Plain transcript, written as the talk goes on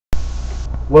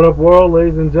What up, world,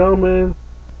 ladies and gentlemen,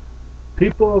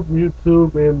 people of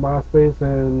YouTube and MySpace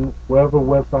and whatever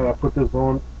website I put this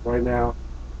on right now.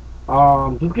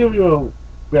 Just give you a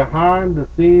behind the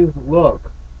scenes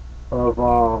look of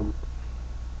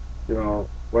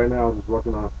right now I'm just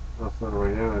working on something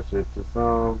right now and shit. Just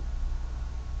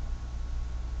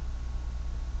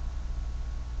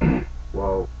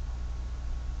well,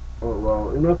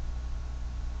 enough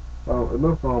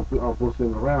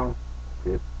bullshitting around.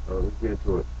 Let's get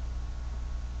into it.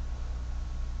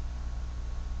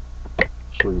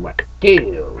 Show you my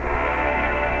skills.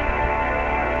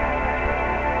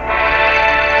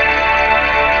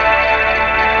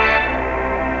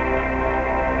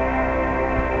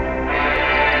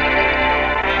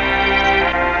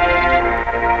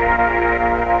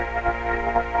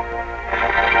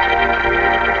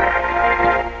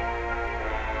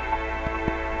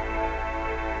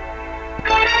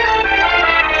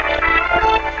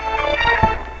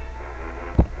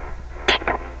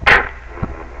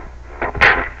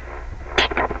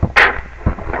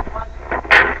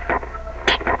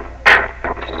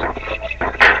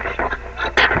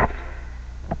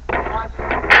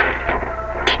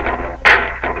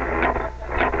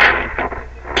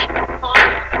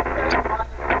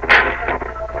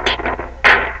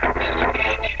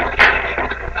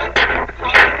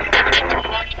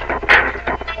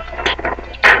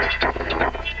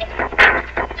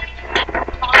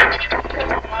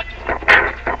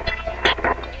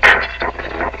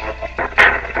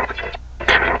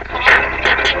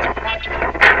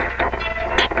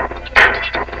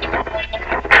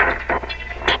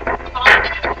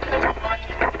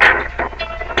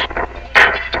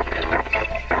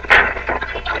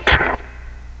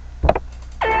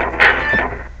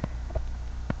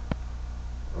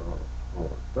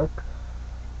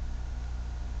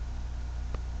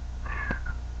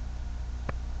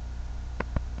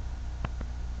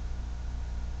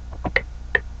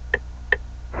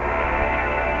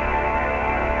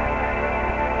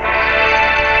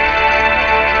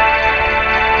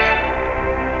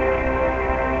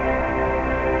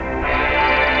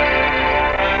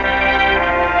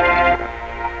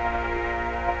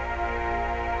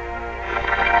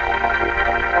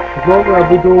 As long as I'll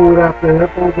be doing without the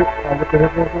headphones, with the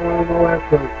headphones on and all that,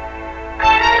 because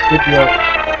keep you up.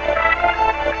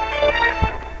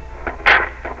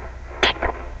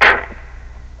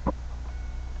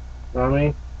 Know what I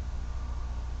mean?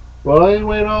 Well,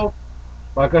 anyway, though,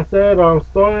 like I said,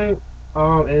 starting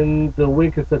in the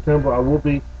week of September, I will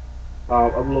be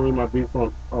uploading my beats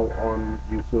on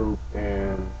YouTube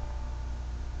and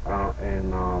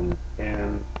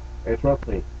trust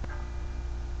me,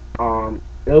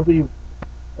 it'll be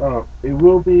it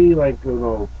will be like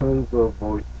tons of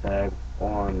voice tags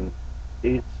on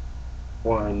each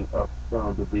one of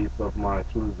the beats of my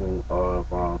choosing of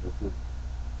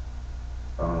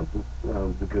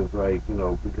because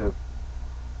because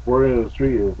word in the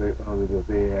street is because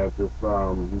they have this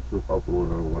YouTube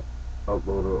uploader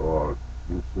or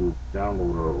YouTube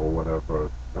downloader or whatever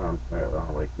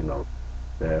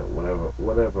that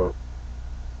whatever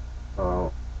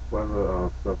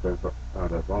stuff that's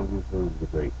on YouTube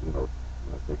that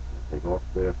they go off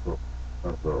there. So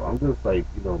I'm just like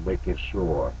making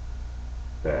sure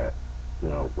that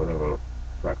whatever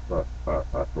tracks I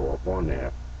throw up on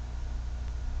there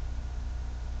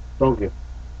don't get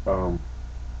don't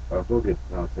get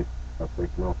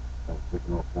taken off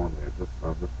on there. Just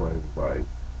for everybody,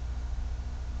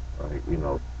 not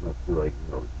to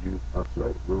not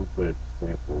to real bit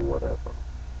sample whatever.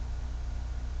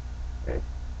 Hey,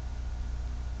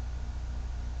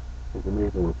 it's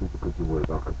amazing what people could do with it.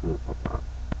 I could do it sometimes.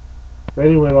 But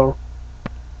anyway, though,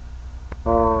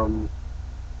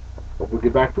 we'll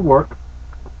get back to work,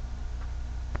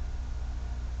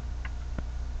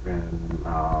 and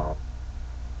I'll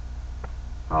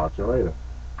see you later.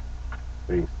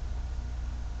 Peace.